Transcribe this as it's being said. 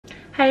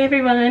Hey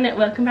everyone,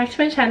 welcome back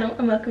to my channel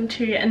and welcome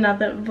to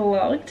another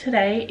vlog.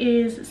 Today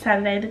is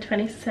Saturday the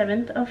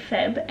 27th of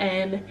Feb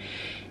and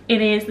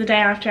it is the day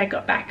after I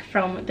got back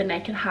from the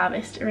Naked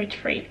Harvest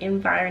retreat in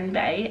Byron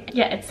Bay.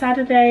 Yeah, it's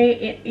Saturday,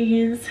 it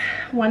is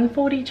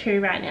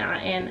 1:42 right now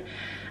and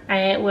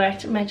I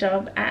worked my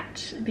job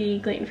at the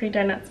gluten-free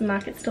donuts and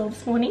market stall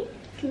this morning.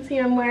 You can see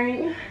I'm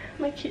wearing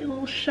my cute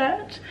little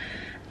shirt.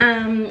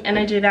 And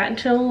I do that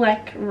until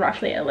like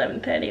roughly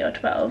 11:30 or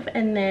 12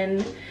 and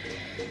then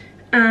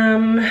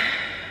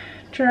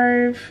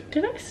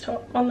did I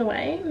stop on the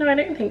way? No, I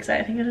don't think so.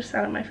 I think I just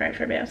sat on my phone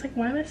for a bit. I was like,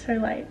 why am I so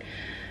late?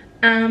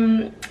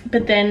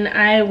 But then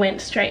I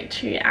went straight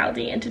to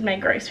Aldi and did my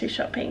grocery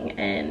shopping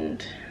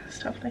and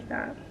stuff like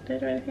that. Did I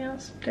do anything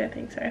else? Don't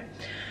think so.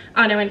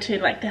 Oh, and I went to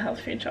like the health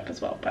food shop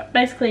as well, but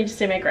basically just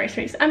did my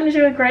groceries. I'm gonna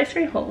do a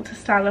grocery haul to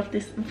start off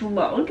this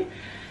vlog.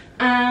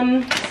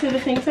 So the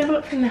things I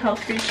bought from the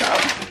health food shop.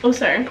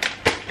 Also,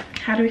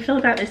 how do we feel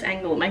about this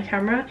angle? My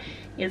camera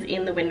is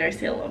in the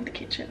windowsill of the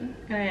kitchen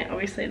and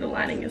obviously the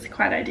lighting is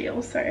quite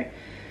ideal, so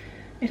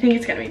I think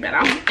it's gonna be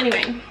better.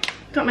 Anyway,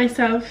 got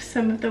myself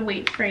some of the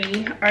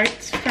wheat-free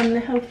oats from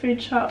the health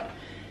food shop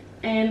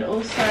and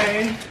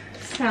also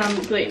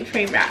some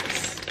gluten-free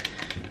wraps,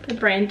 the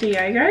brand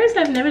Diogos.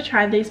 I've never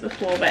tried these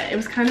before, but it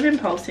was kind of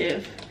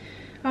impulsive.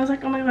 I was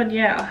like, oh my god,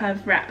 yeah, I'll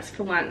have wraps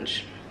for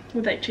lunch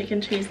with like chicken,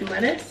 cheese and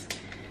lettuce,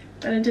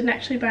 but I didn't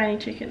actually buy any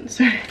chicken,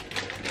 so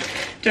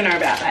don't know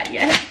about that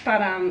yet.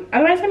 But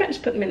otherwise I might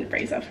just put them in the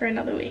freezer for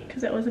another week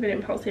because it was a bit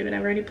impulsive and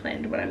I've already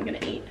planned what I'm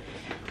gonna eat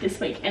this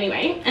week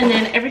anyway. And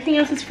then everything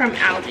else is from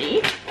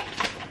Aldi.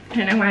 I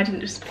don't know why I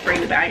didn't just bring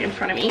the bag in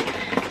front of me.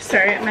 So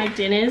my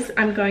dinners,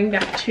 I'm going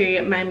back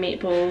to my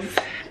meatballs,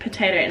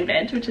 potato and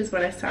veg, which is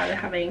what I started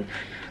having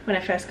when I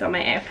first got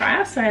my air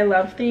fryer. So I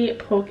love the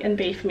pork and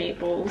beef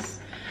meatballs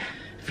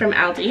from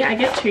Aldi. I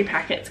get 2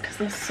 packets because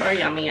they're so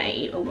yummy. I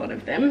eat a lot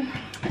of them.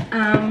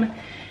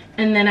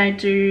 And then I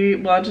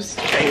do, well, I'll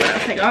just show you what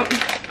else I got.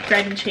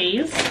 Grated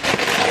cheese.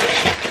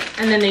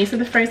 And then these are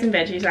the frozen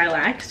veggies I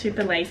like.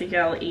 Super lazy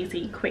girl,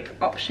 easy, quick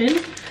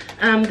option.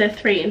 They're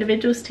 3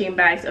 individual steam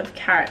bags of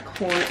carrot,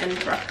 corn and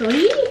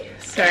broccoli.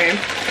 So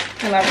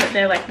I love that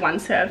they're like 1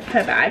 serve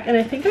per bag. And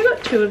I think I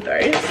got 2 of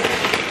those.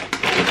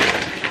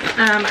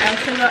 I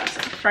also got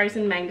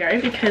frozen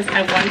mango because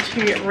I want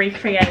to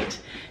recreate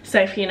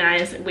Sophie and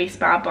I's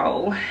Whisper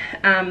bowl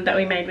that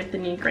we made with the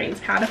new greens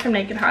powder from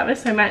Naked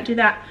Harvest. So I might do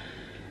that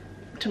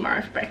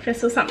tomorrow for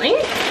breakfast or something.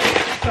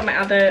 Got my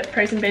other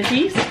frozen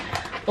veggies.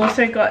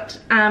 Also got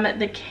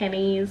the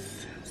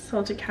Kenny's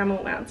salted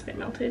caramel, wow it's a bit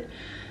melted,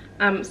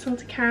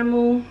 salted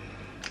caramel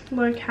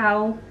low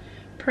cal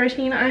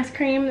protein ice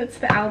cream. That's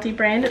the Aldi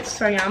brand, it's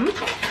so yum.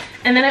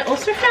 And then I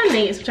also found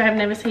these, which I have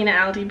never seen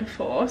at Aldi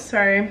before.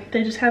 So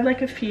they just had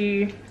like a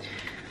few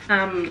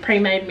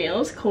pre-made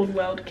meals called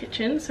World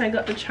Kitchen. So I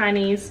got the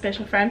Chinese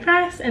special fried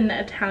rice and the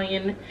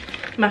Italian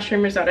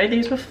mushroom risotto.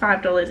 These were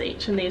 $5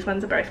 each and these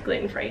ones are both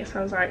gluten-free, so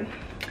I was like,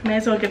 I may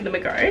as well give them a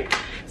go.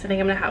 So I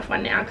think I'm gonna have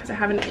one now because I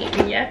haven't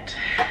eaten yet.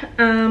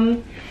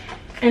 And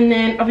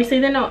then obviously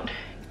they're not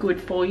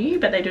good for you,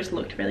 but they just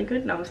looked really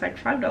good and I was like,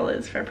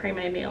 $5 for a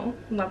pre-made meal,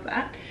 love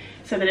that.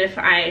 So that if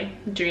I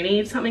do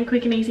need something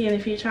quick and easy in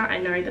the future, I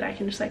know that I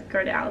can just like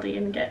go to Aldi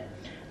and get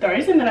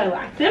those and that I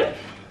like them.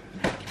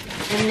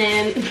 And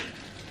then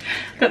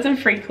got some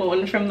free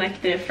corn from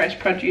like the fresh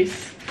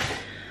produce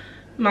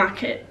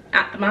market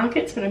at the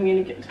markets, but I'm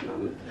gonna get to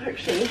mum.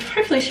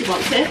 Hopefully she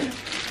wants it.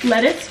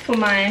 Lettuce for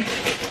my,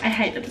 I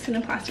hate that it's in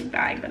a plastic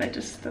bag, but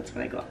that's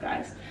what I got,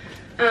 guys.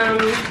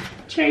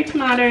 Cherry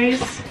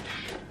tomatoes,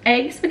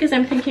 eggs because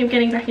I'm thinking of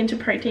getting back into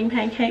protein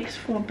pancakes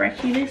for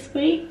brekkie this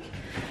week.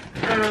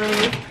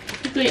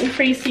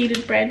 Gluten-free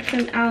seeded bread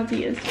from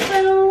Aldi as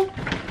well.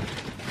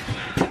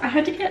 I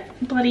had to get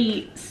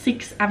bloody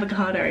 6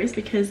 avocados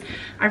because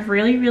I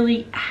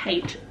really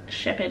hate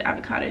shepherd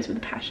avocados with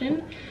a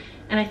passion,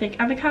 and I think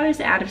avocados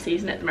are out of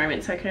season at the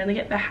moment, so I can only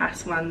get the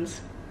Hass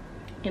ones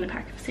in a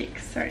pack of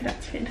 6, so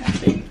that's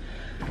fantastic.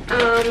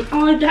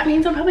 Oh, that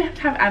means I'll probably have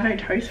to have avo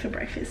toast for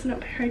breakfast,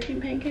 not protein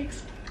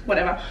pancakes.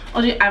 Whatever,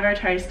 I'll do avo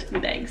toast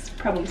with eggs,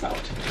 problem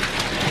solved.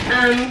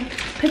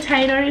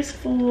 Potatoes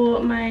for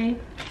my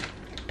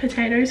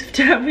potatoes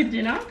to have with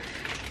dinner,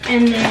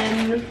 and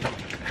then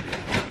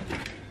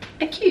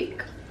a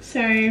cuke.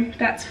 So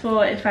that's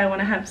for if I want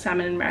to have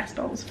salmon and rice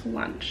bowls for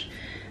lunch.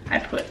 I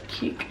put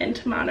cuke and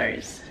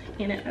tomatoes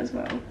in it as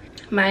well.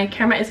 My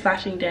camera is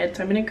flashing dead,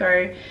 so I'm gonna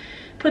go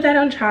put that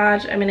on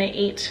charge. I'm gonna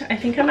eat, I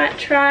think I might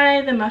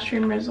try the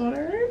mushroom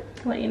risotto,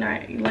 let you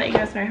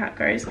guys know how it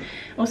goes.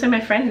 Also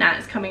my friend Nat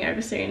is coming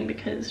over soon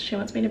because she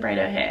wants me to braid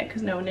her hair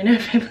because no one in her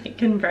family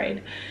can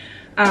braid.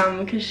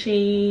 Because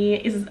she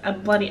is a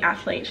bloody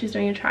athlete. She's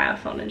doing a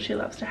triathlon and she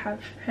loves to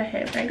have her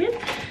hair braided,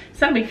 so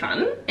that'll be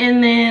fun.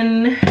 And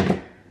then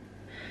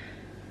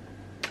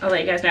I'll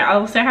let you guys know.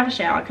 I'll also have a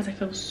shower because I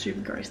feel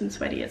super gross and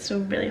sweaty. It's still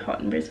really hot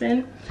in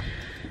Brisbane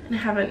and I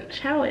haven't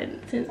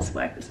showered since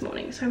work this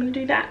morning, so I'm gonna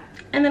do that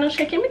and then I'll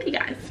check in with you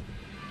guys.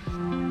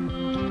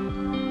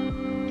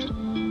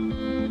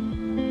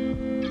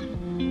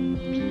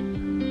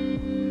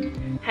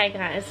 Hey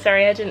guys,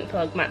 sorry I didn't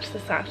vlog much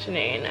this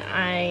afternoon.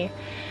 I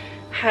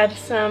had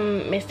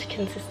some Mr.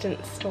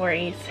 Consistent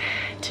stories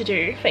to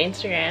do for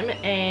Instagram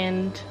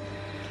and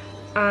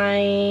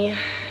I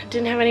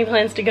didn't have any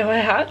plans to go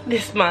out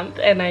this month,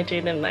 and I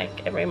do them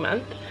like every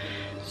month.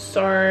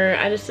 So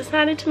I just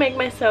decided to make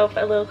myself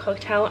a little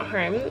cocktail at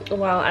home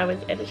while I was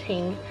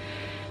editing,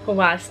 or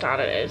while I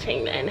started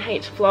editing the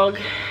NH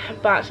vlog.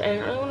 But I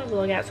don't really want to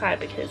vlog outside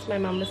because my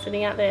mum was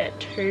sitting out there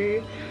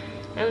too,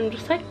 and I'm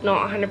just like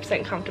not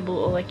 100% comfortable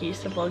or like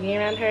used to vlogging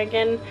around her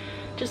again,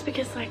 just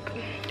because like,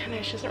 I don't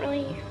know, she doesn't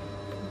really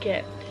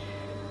get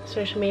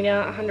social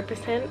media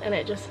 100% and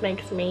it just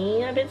makes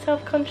me a bit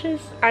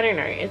self-conscious. I don't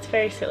know, it's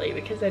very silly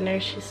because I know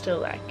she's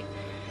still like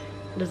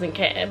doesn't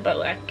care, but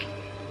like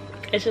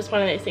it's just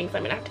one of those things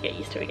I'm gonna have to get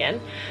used to again.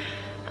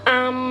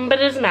 But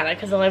it doesn't matter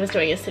because all I was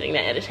doing is sitting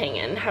there editing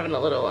and having a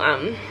little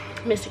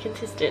Mr.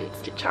 Consistent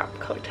stitch up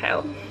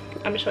cocktail.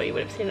 I'm sure you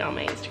would have seen it on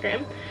my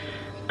Instagram.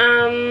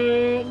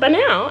 But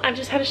now I've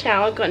just had a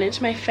shower, gotten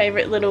into my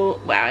favorite little,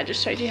 wow, I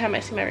just showed you how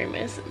messy my room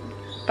is,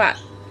 but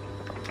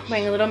I'm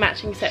wearing a little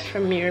matching set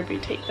from Mirror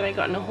Boutique that I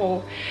got in a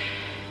haul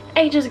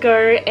ages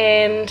ago,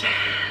 and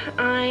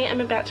I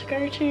am about to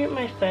go to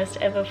my first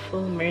ever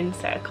full moon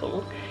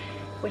circle,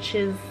 which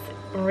is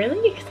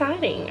really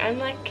exciting. I'm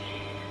like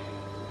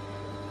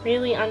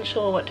really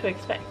unsure what to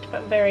expect,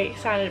 but very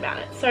excited about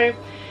it. So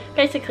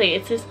basically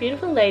it's this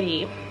beautiful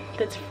lady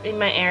that's in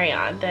my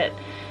area that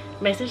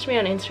messaged me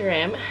on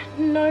Instagram.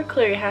 No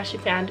clue how she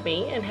found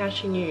me and how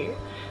she knew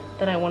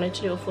that I wanted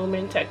to do a full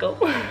moon circle.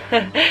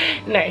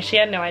 No, she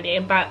had no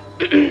idea, but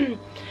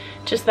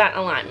just that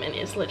alignment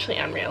is literally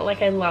unreal.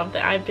 Like, I love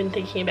that. I've been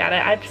thinking about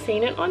it. I've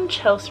seen it on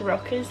Chelsea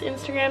Rocker's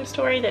Instagram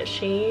story that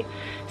she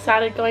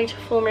started going to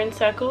full moon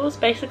circles.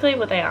 Basically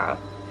what they are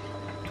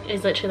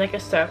is literally like a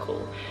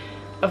circle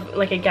of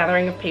like a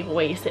gathering of people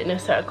where you sit in a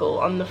circle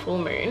on the full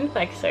moon.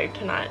 Like, so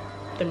tonight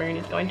the moon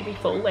is going to be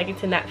full, like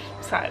it's in that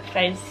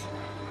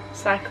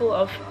cycle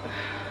of,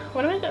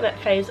 what am I got, that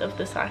phase of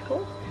the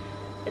cycle?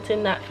 It's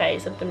in that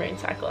phase of the moon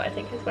cycle, I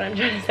think is what I'm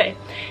trying to say.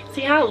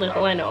 See how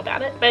little I know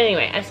about it. But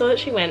anyway, I saw that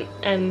she went,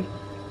 and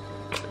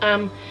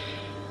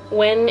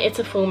when it's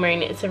a full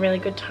moon, it's a really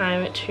good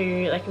time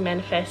to like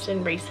manifest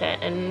and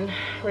reset and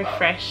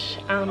refresh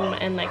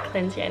and like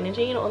cleanse your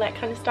energy and all that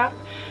kind of stuff.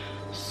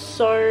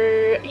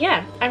 So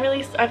yeah,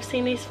 I've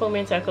seen these full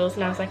moon circles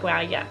and I was like,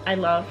 wow, yeah, I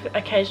love,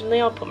 occasionally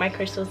I'll put my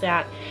crystals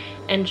out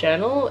and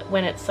journal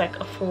when it's like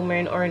a full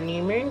moon or a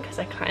new moon, because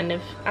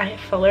I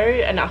follow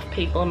enough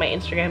people on my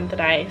Instagram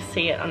that I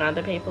see it on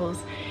other people's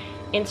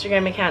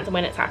Instagram accounts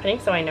when it's happening,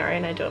 so I know,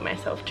 and I do it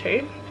myself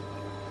too.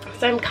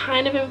 So I'm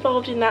kind of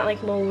involved in that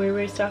like more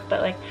woo-woo stuff,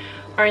 but like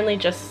only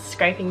just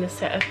scraping the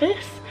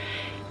surface.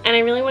 And I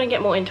really want to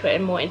get more into it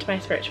and more into my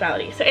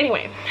spirituality. So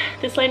anyway,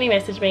 this lady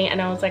messaged me and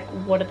I was like,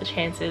 what are the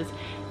chances?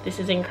 This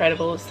is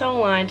incredible. So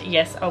aligned.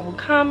 Yes, I will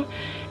come.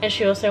 And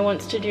she also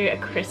wants to do a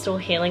crystal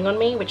healing on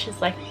me, which is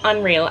like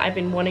unreal. I've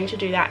been wanting to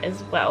do that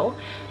as well.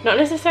 Not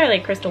necessarily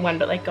a crystal one,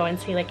 but like go and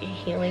see like a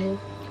healing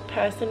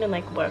person and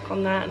like work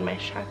on that and my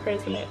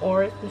chakras and my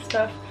auras and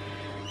stuff.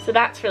 So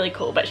that's really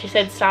cool. But she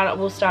said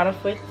we'll start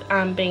off with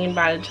being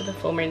invited to the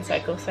full moon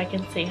circle so I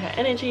can see her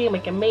energy and we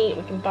can meet,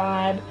 we can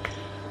vibe.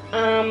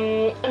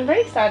 I'm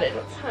very excited.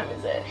 What time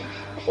is it?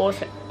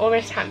 Awesome.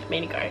 Almost time for me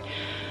to go.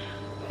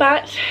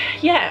 But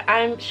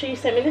yeah, she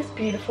sent me this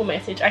beautiful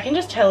message. I can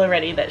just tell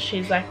already that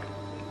she's like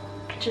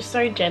just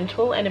so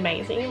gentle and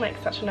amazing, like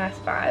such a nice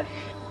vibe.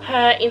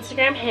 Her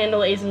Instagram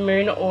handle is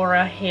Moon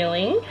Aura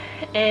Healing,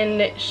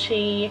 and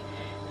she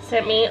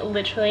sent me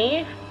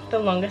literally the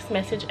longest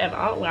message ever.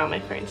 Wow, my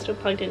phone's still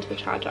plugged into the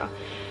charger.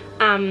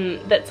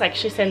 That's like,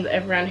 she sends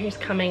everyone who's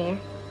coming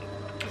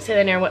so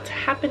they know what's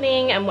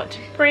happening and what to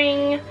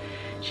bring.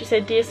 She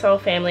said, dear soul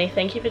family,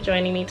 thank you for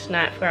joining me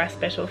tonight for our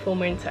special full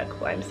moon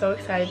circle. I'm so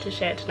excited to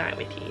share tonight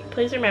with you.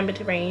 Please remember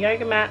to bring a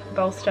yoga mat,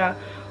 bolster,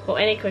 or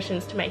any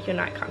cushions to make your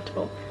night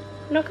comfortable.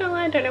 I'm not gonna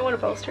lie, I don't know what a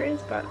bolster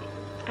is, but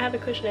I have a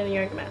cushion and a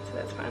yoga mat, so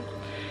that's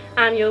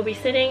fine. You'll be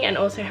sitting and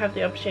also have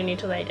the opportunity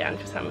to lay down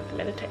for some of the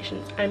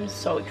meditations. I'm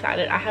so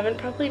excited. I haven't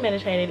properly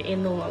meditated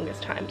in the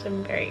longest time, so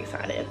I'm very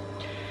excited.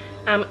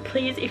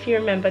 Please, if you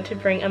remember, to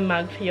bring a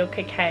mug for your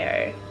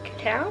cocoa,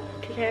 hot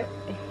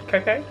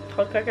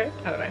cocoa,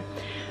 I don't know.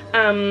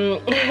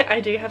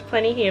 I do have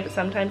plenty here, but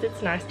sometimes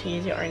it's nice to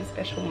use your own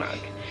special mug.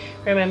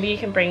 Remember, you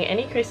can bring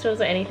any crystals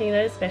or anything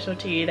that is special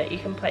to you that you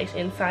can place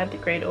inside the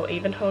grid or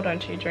even hold on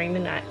to during the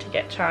night to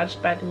get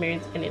charged by the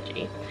moon's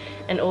energy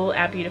and all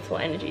our beautiful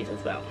energies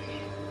as well.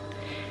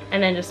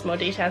 And then just more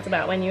details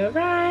about when you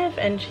arrive.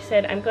 And she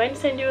said, I'm going to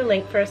send you a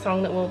link for a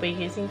song that we'll be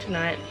using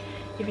tonight.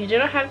 If you do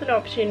not have the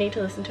opportunity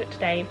to listen to it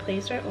today,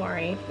 please don't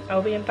worry.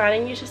 I'll be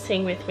inviting you to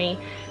sing with me.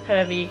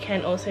 However, you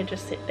can also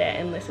just sit there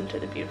and listen to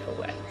the beautiful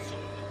words.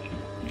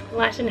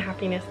 Light and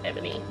happiness,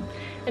 Ebony.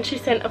 And she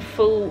sent a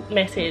full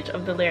message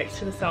of the lyrics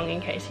to the song in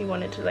case you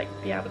wanted to like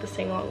be able to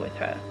sing along with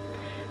her.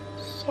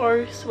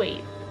 So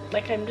sweet.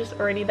 Like, I'm just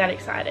already that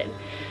excited.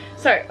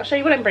 So I'll show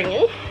you what I'm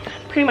bringing.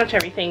 Pretty much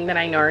everything that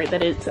I know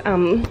that is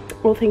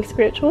all things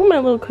spiritual. My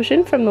little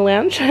cushion from the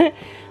lounge,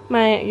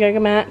 my yoga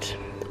mat,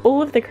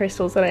 all of the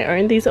crystals that I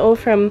own. These are all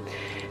from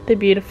the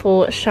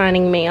beautiful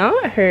Shining Mia,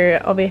 who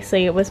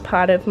obviously was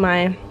part of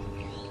my,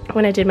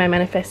 when I did my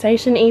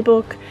manifestation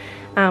ebook.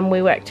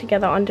 We worked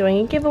together on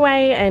doing a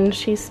giveaway, and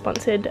she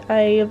sponsored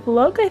a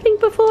vlog I think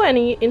before, and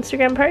an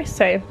Instagram post.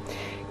 So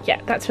yeah,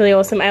 that's really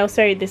awesome. I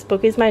also, this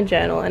book is my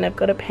journal, and I've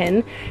got a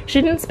pen.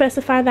 She didn't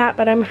specify that,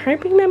 but I'm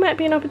hoping there might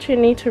be an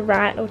opportunity to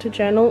write or to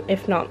journal.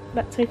 If not,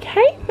 that's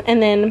okay.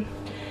 And then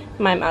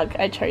my mug,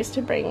 I chose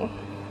to bring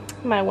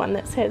my one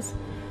that says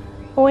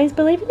always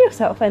believe in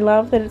yourself. I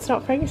love that it's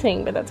not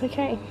focusing, but that's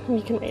okay,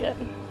 you can read it.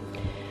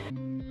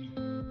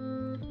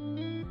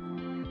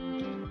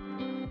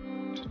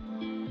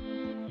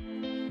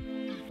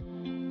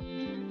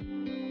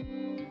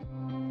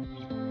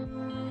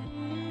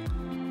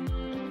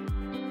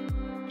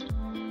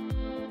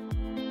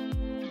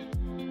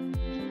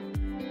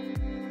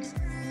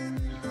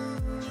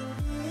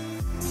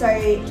 So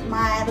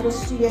my little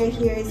studio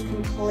here is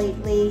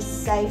completely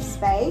safe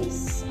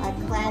space. I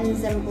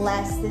cleanse and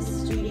bless this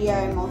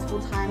studio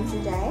multiple times a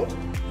day.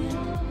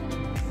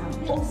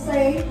 Also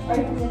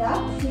open it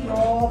up to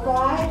your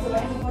guides or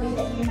anybody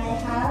that you may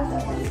have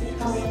that wants to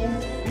come in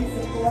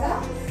and support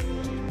us.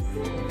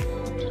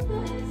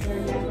 So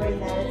remembering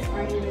that it's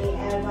only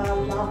ever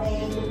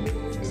loving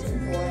and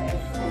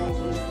supportive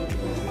energies that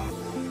you have.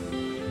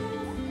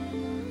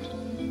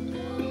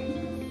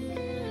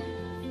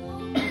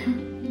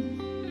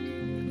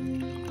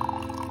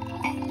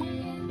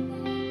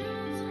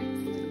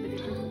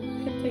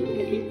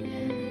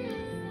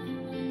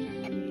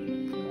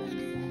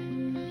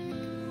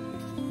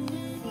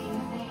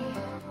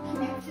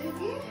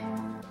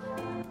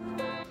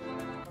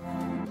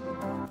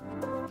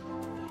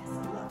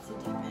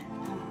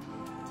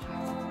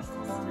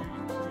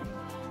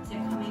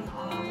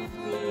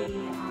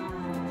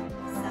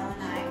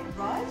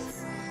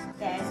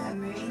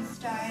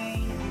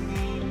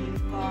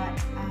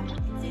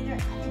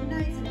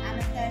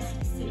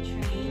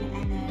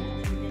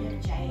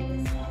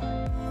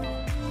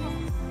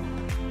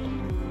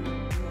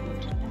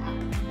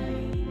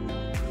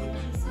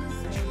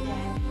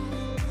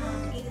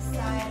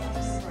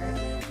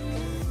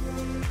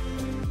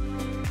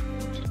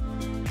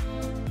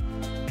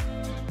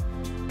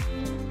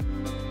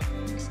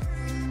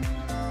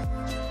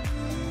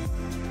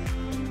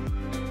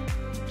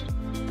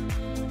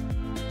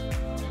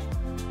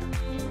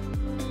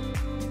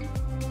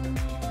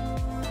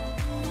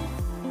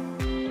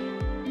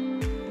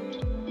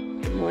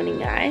 Morning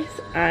guys,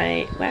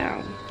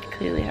 wow,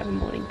 clearly have a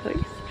morning voice.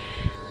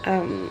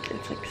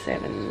 It's like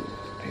 7:08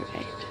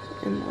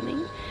 in the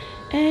morning,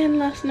 and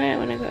last night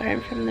when I got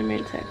home from the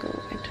moon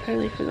circle I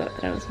totally forgot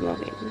that I was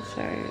vlogging,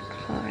 so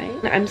hi.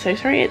 I'm so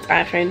sorry, it's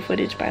iPhone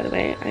footage by the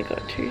way. I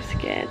got too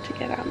scared to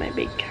get out my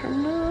big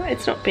camera.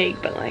 It's not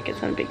big, but like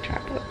it's on a big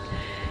tripod,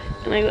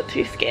 and I got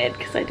too scared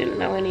because I didn't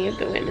know any of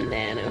the women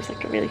there, and it was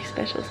like a really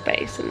special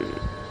space, and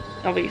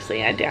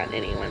obviously I doubt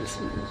anyone's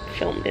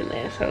filmed in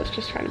there, so I was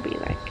just trying to be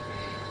like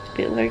a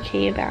bit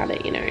low-key about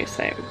it, you know,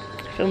 so I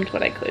filmed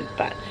what I could.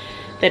 But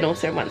then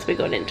also once we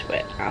got into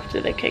it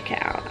after the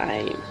cacao,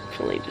 I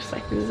fully just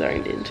like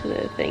zoned into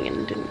the thing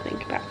and didn't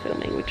think about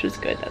filming, which was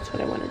good. That's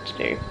what I wanted to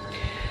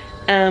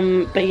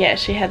do. But yeah,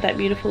 she had that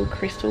beautiful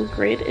crystal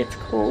grid, it's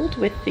called,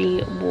 with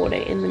the water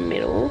in the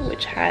middle,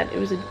 which had, it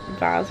was a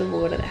vase of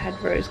water that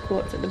had rose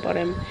quartz at the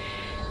bottom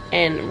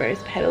and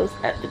rose petals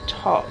at the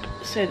top.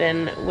 So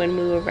then when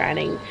we were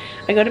writing,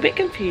 I got a bit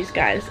confused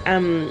guys.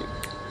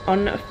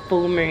 On a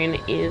full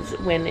moon is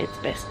when it's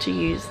best to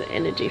use the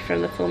energy from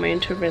the full moon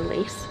to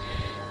release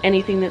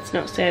anything that's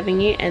not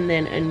serving you, and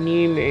then a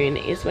new moon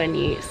is when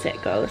you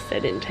set goals,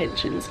 set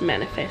intentions,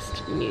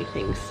 manifest new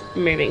things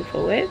moving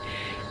forward.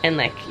 And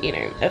like, you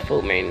know, a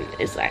full moon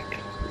is like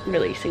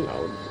releasing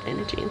old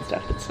energy and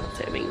stuff that's not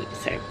serving you,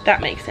 so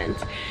that makes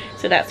sense.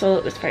 So that's all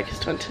it was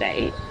focused on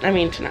today, I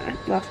mean tonight,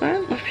 last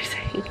night, what am I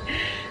saying?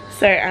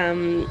 So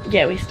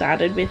yeah, we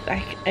started with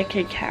like a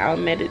cacao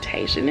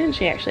meditation, and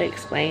she actually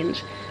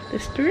explained the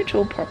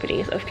spiritual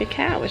properties of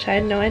cacao, which I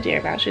had no idea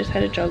about. She just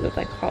had a jug of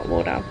like hot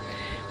water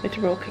with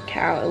raw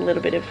cacao, a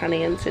little bit of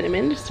honey and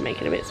cinnamon just to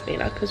make it a bit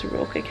sweeter, because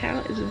raw cacao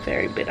is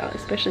very bitter,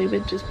 especially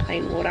with just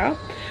plain water.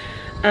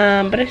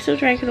 But I still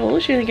drank it all.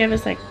 She only gave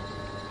us like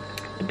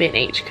a bit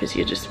each, because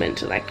you're just meant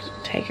to like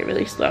take it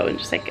really slow and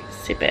just like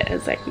sip it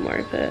as like more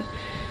of a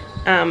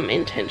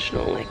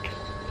intentional like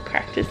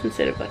practice,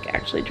 instead of like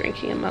actually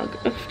drinking a mug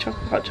of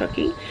hot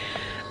chocolate.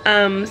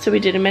 So we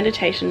did a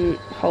meditation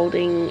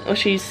holding, or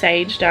she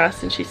saged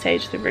us, and she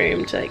saged the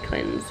room to like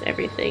cleanse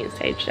everything, and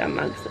saged our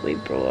mugs that we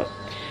brought,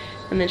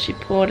 and then she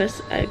poured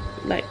us a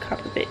like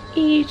cup of it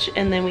each,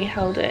 and then we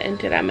held it and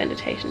did our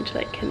meditation to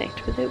like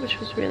connect with it, which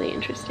was really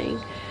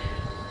interesting.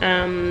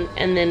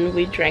 And then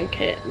we drank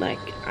it like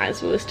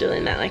as we were still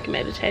in that like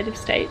meditative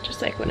state,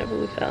 just like whenever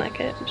we felt like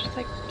it, just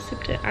like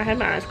sipped it. I had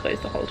my eyes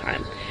closed the whole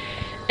time.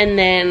 And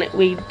then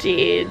we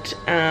did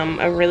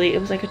it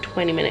was like a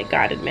 20-minute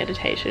guided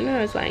meditation.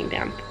 I was lying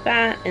down for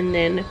that, and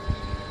then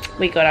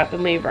we got up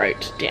and we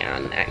wrote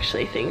down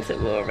actually things that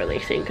we were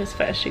releasing, because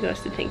first she got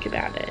us to think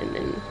about it, and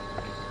then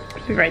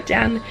we wrote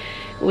down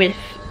with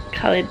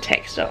coloured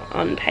texture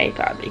on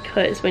paper,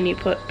 because when you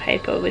put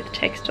paper with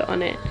texture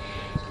on it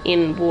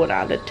in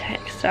water,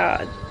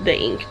 the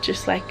ink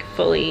just like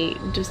fully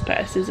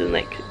disperses and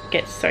like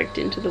gets soaked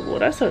into the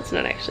water, so it's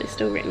not actually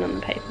still written on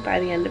the paper by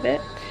the end of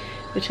it,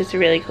 which is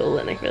really cool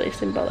and like really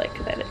symbolic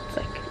that it's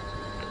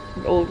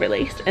like all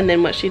released. And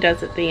then what she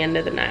does at the end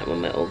of the night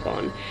when we're all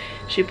gone,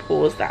 she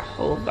pours that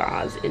whole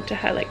vase into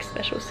her like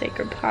special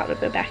secret part of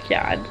her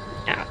backyard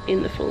out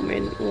in the full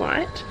moon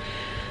light.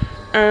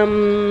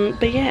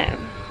 But yeah,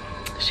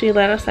 she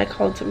let us like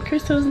hold some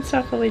crystals and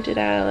stuff while we did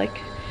our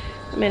like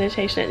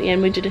meditation. At the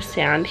end we did a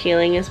sound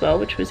healing as well,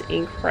 which was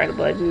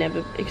incredible. I'd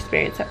never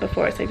experienced that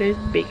before. It's like those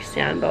big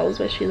sound bowls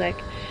where she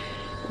like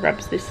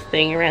rubs this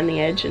thing around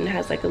the edge and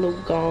has like a little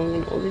gong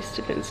and all this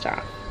different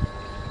stuff.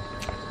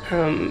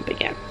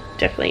 But yeah,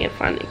 definitely a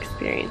fun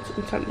experience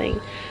and something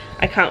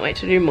I can't wait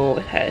to do more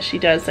with her. She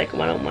does like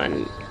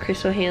one-on-one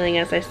crystal healing,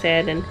 as I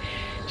said, and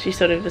she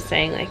sort of was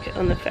saying like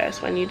on the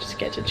first one you just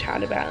get to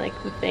chat about like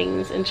the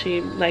things, and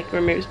she like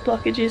removes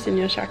blockages in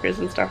your chakras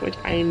and stuff, which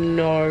I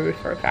know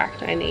for a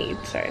fact I need.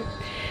 So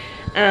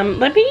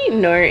let me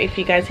know if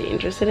you guys are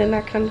interested in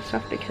that kind of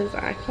stuff, because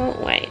I can't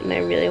wait and I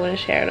really want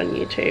to share it on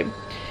YouTube.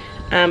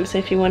 So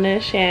if you want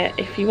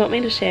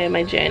me to share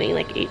my journey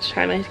like each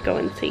time I go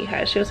and see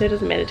her, she also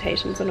does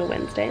meditations on a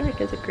Wednesday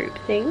like as a group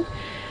thing,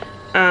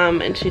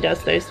 and she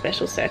does those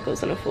special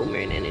circles on a full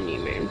moon and a new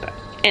moon. But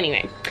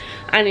anyway,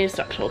 I need to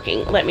stop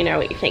talking. Let me know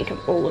what you think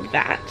of all of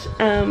that.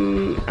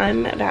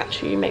 I'm about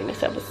to make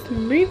myself a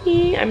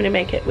smoothie. I'm going to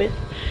make it with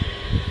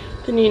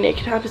the new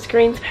Naked Harvest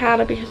Greens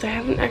powder, because I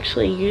haven't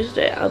actually used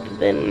it other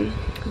than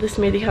the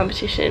smoothie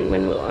competition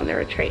when we were on the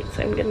retreat.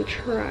 So I'm going to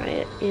try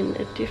it in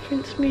a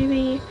different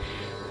smoothie,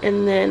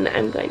 and then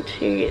I'm going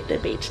to the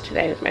beach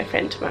today with my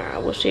friend tomorrow.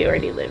 Well, she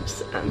already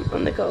lives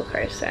on the Gold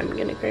Coast, so I'm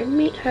going to go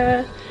meet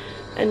her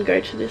and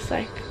go to this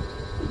like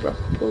rock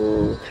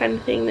pool kind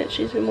of thing that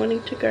she's been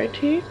wanting to go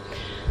to,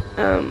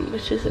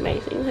 which is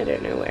amazing. I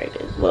don't know where it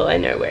is. Well, I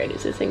know where it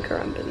is. It's in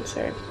Currumbin,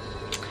 so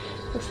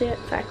we'll see what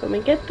it's like when we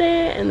get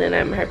there. And then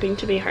I'm hoping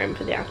to be home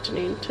for the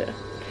afternoon to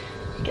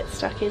get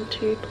stuck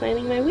into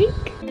planning my week.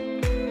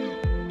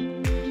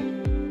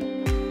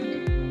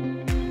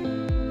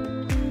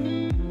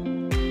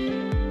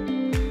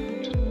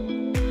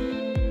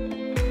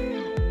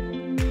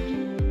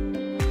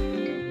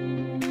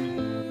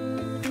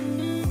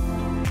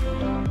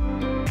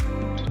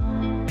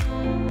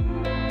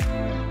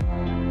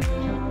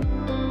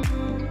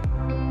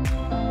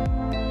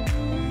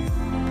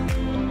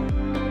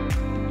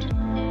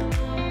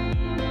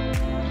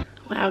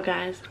 Wow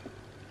guys,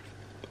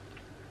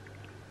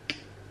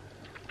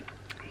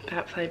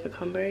 that flavour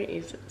combo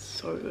is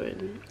so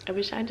good. I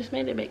wish I just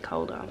made it a bit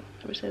colder.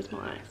 I wish there was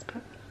more ice,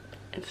 but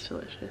it's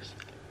delicious.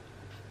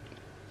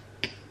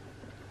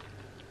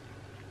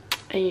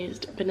 I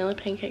used vanilla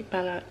pancake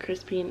batter,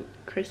 crispy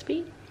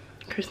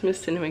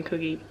Christmas cinnamon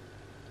cookie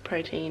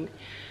protein,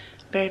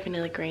 berry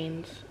vanilla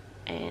greens,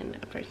 and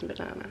a frozen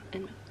banana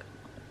and milk.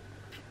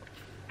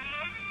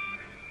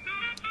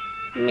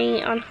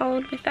 Me on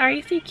hold with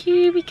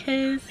RECQ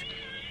because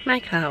my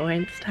car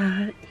won't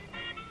start.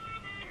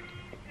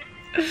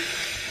 I'm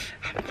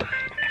fine,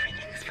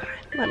 everything's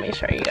fine. Let me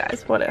show you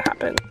guys what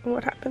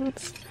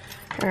happens.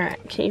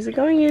 Alright, keys are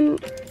going in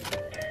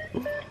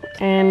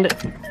and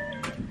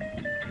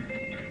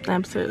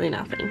absolutely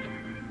nothing.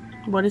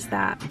 What is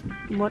that?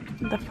 What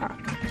the fuck?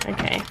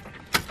 Okay,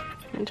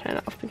 I'm gonna turn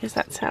it off because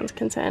that sounds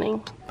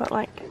concerning, but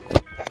like,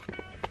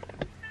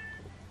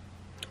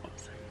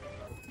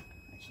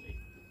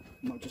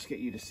 Not just get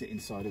you to sit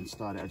inside and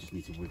start it, I just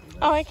need to wiggle it.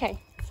 oh, okay.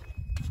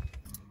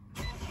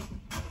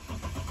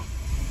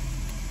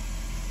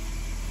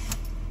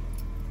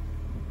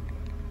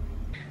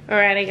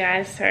 Alrighty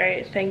guys,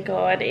 so thank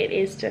God it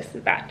is just the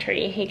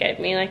battery. He gave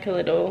me like a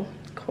little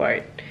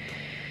quote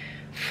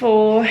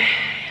for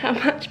how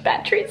much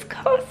batteries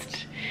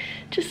cost.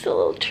 Just a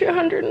little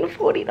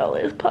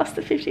 $240 plus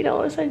the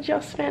 $50 I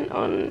just spent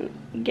on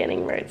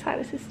getting roadside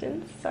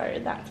assistance. So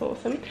that's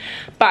awesome.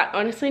 But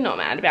honestly not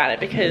mad about it,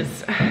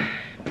 because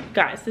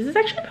guys, this is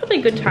actually probably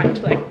a good time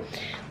to like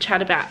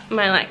chat about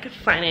my like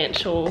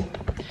financial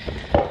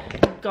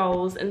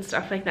goals and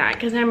stuff like that.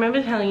 Because I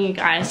remember telling you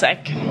guys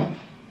like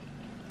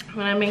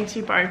when I'm being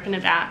super open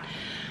about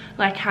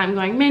like how I'm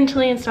going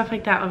mentally and stuff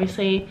like that.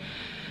 Obviously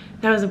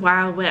there was a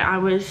while where I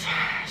was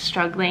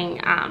struggling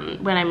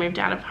when I moved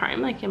out of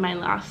home, like in my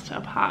last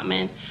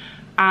apartment,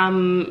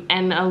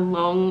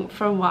 and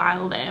for a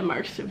while there,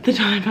 most of the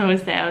time I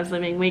was there, I was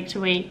living week to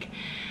week,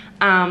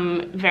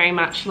 very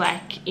much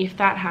like if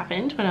that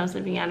happened when I was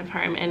living out of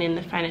home and in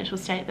the financial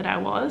state that I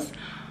was,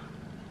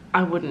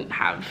 I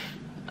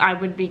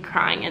would be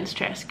crying and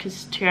stressed,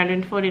 because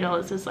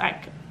 $240 is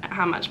like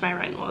how much my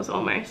rent was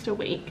almost a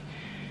week.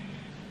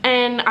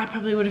 And I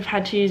probably would have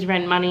had to use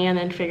rent money and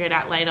then figure it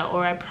out later,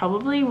 or I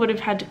probably would have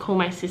had to call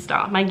my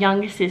sister, my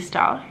younger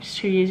sister, who's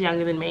 2 years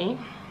younger than me,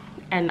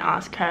 and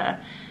ask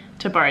her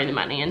to borrow the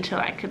money until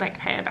I could like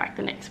pay her back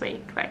the next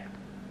week. Like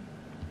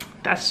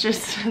that's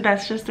just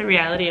the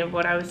reality of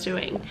what I was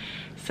doing.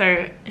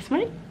 So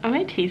are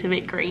my teeth a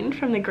bit green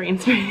from the green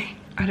smoothie?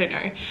 I don't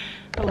know.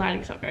 The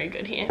lighting's not very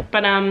good here.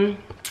 But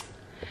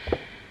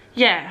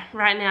yeah,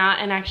 right now,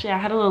 and actually I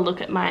had a little look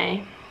at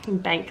my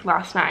bank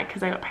last night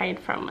because I got paid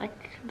from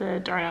like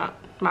the donut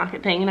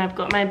market thing, and I've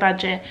got my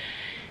budget,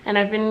 and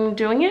I've been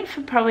doing it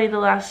for probably the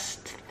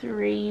last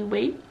 3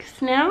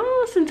 weeks now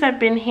since I've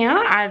been here.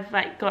 I've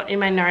like got in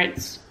my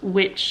notes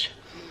which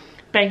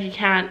bank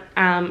account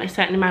a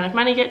certain amount of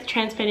money gets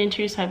transferred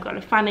into. So I've got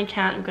a fun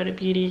account, I've got a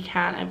beauty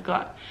account, I've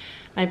got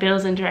my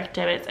bills and direct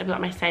debits, I've got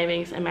my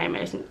savings and my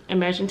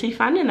emergency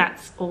fund, and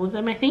that's all of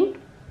them, I think.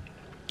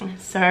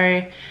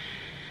 So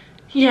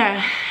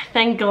yeah,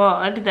 thank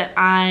God that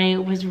I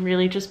was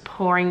really just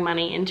pouring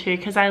money into,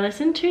 because I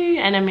listened to,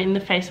 and I'm in the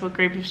Facebook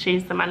group of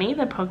She's the Money,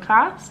 the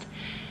podcast,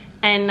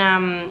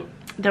 and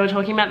they were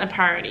talking about the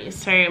priorities.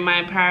 So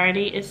my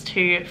priority is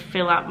to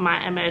fill up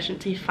my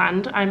emergency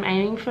fund. I'm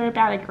aiming for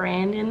about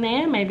 $1,000 in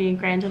there, maybe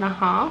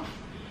 $1,500.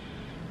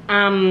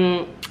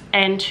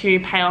 And to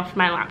pay off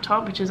my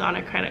laptop, which is on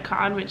a credit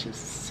card, which is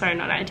so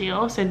not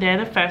ideal. So they're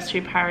the first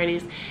 2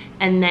 priorities.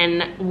 And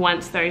then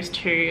once those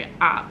 2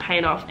 are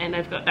paid off and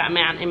I've got that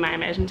amount in my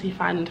emergency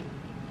fund,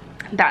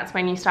 that's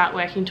when you start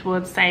working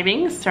towards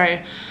savings.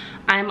 So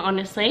I'm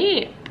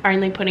honestly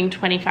only putting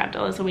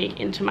 $25 a week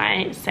into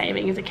my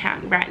savings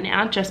account right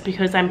now, just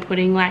because I'm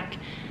putting like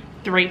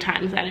 3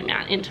 times that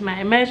amount into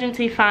my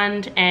emergency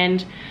fund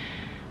and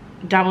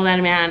double that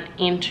amount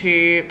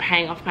into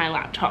paying off my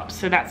laptop.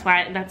 So that's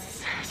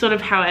sort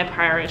of how I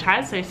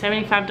prioritize. So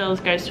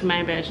 $75 goes to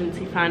my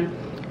emergency fund,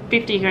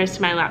 $50 goes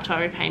to my laptop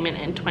repayment,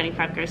 and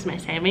 $25 goes to my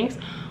savings.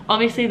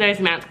 Obviously those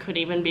amounts could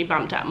even be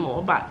bumped up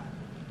more, but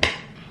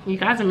you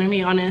guys, I'm gonna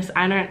be honest,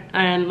 I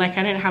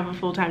don't have a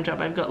full-time job.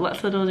 I've got lots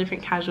of little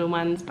different casual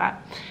ones, but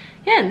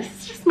yeah,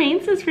 this just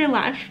means it's real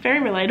life, very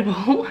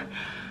relatable.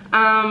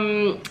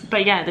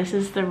 But yeah, this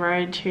is the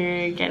road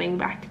to getting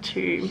back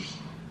to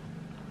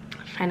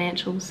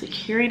financial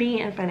security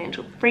and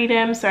financial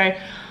freedom. So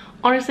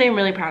honestly, I'm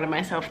really proud of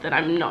myself that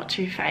I'm not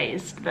too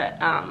phased that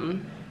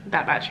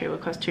that battery will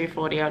cost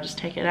 $240. I'll just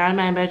take it out of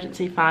my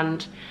emergency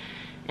fund.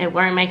 It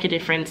won't make a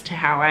difference to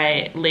how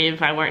I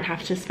live. I won't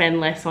have to spend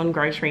less on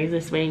groceries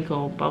this week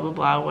or blah blah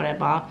blah,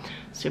 whatever.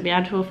 Still be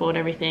able to afford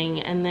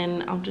everything, and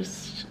then I'll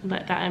just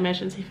let that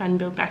emergency fund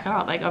build back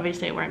up. Like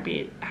obviously it won't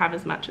have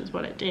as much as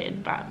what it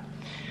did, but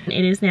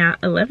it is now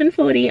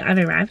 11:40. I've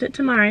arrived at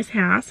Tamara's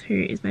house,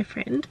 who is my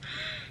friend,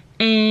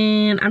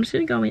 and I'm just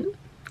gonna go in,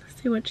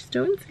 see what she's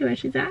doing, see where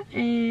she's at,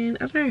 and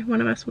I don't know,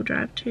 one of us will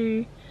drive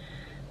to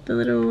the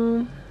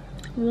little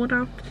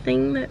water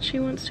thing that she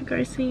wants to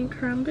go see in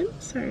Currumbin.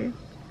 So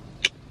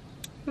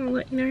I'll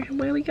let you know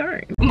where we go.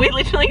 We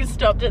literally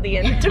stopped at the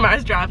end of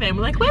Tamara's drive and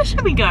we're like, where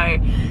should we go?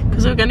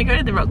 Because we were going to go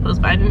to the rock pools,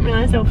 but I didn't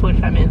realise they were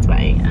 45 minutes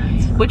away,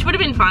 which would have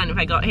been fine if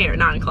I got here at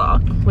 9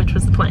 o'clock, which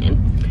was the plan,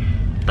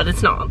 but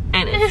it's not,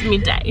 and it's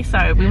midday,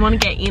 so we want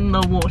to get in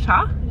the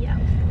water. Yeah.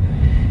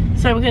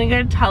 So we're going to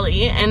go to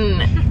Tully,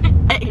 and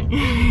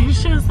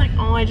she was like,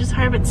 oh, I just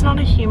hope it's not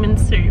a human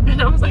soup.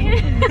 And I was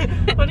like,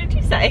 what did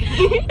you say?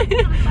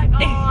 I was like,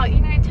 oh, you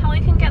know,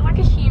 Tully can get like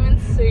a human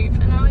soup.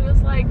 And I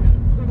was like,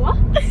 what?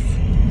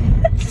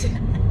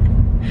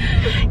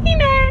 You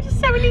know, just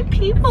so many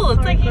people.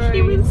 It's so like gross. A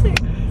human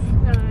soup.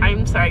 No.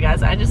 I'm sorry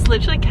guys, I just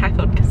literally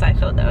cackled because I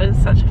thought that was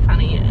such a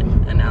funny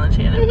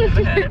analogy and I've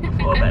never heard it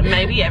before, but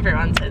maybe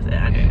everyone says it,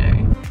 I don't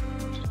know.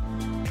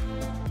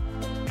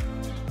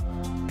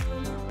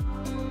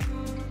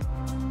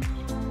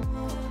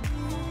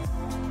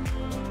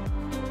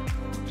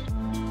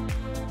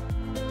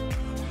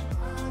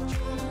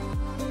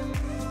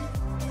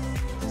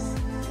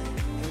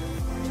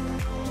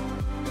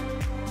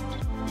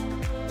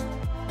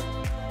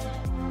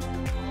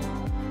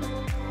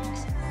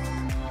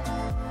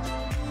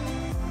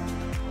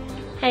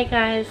 Hey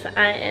guys,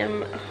 I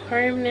am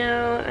home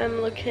now.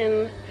 I'm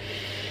looking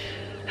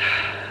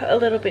a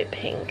little bit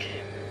pink,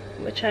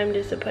 which I'm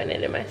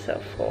disappointed in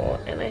myself for,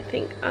 and I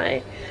think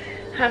I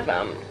have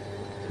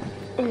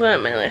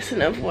learned my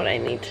lesson of what I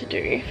need to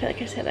do.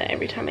 Like I said,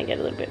 every time I get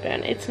a little bit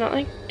burnt, it's not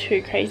like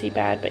too crazy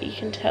bad, but you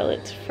can tell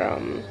it's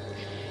from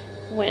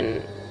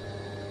when,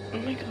 oh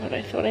my god,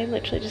 I thought I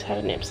literally just had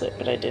a nip slip,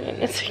 but I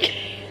didn't. It's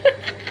okay.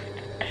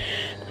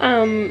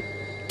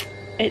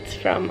 It's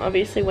from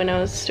obviously when I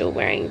was still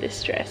wearing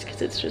this dress,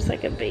 because it's just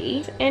like a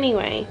V.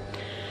 Anyway,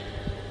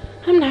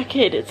 I'm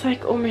knackered. It's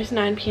like almost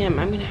 9 PM.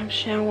 I'm gonna have a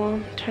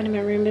shower, tidy my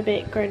room a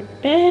bit, go to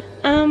bed.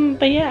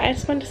 But yeah, I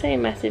just wanted to say a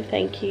massive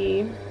thank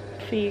you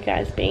for you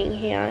guys being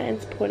here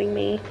and supporting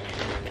me.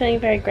 Feeling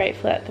very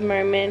grateful at the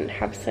moment.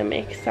 Have some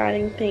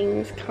exciting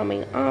things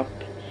coming up,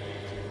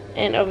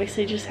 and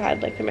obviously just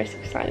had like the most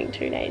exciting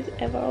 2 days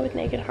ever with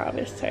Naked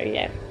Harvest. So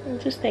yeah,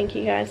 just thank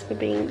you guys for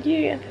being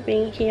you and for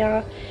being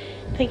here.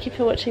 Thank you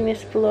for watching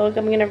this vlog.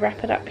 I'm gonna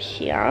wrap it up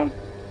here.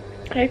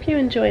 I hope you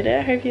enjoyed it.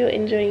 I hope you're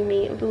enjoying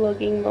me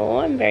vlogging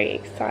more. I'm very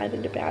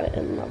excited about it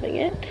and loving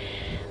it.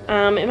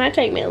 It might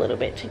take me a little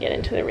bit to get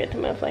into the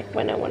rhythm of like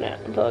when I want to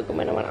vlog and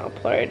when I want to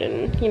upload,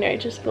 and you know,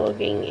 just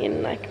vlogging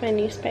in like my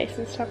new space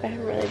and stuff. I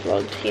haven't really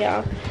vlogged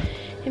here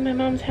in my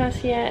mom's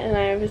house yet, and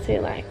I obviously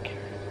like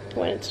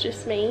when it's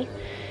just me.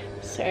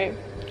 So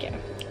yeah,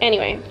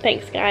 anyway,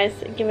 thanks guys,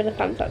 give it a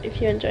thumbs up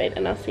if you enjoyed,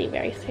 and I'll see you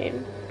very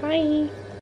soon. Bye.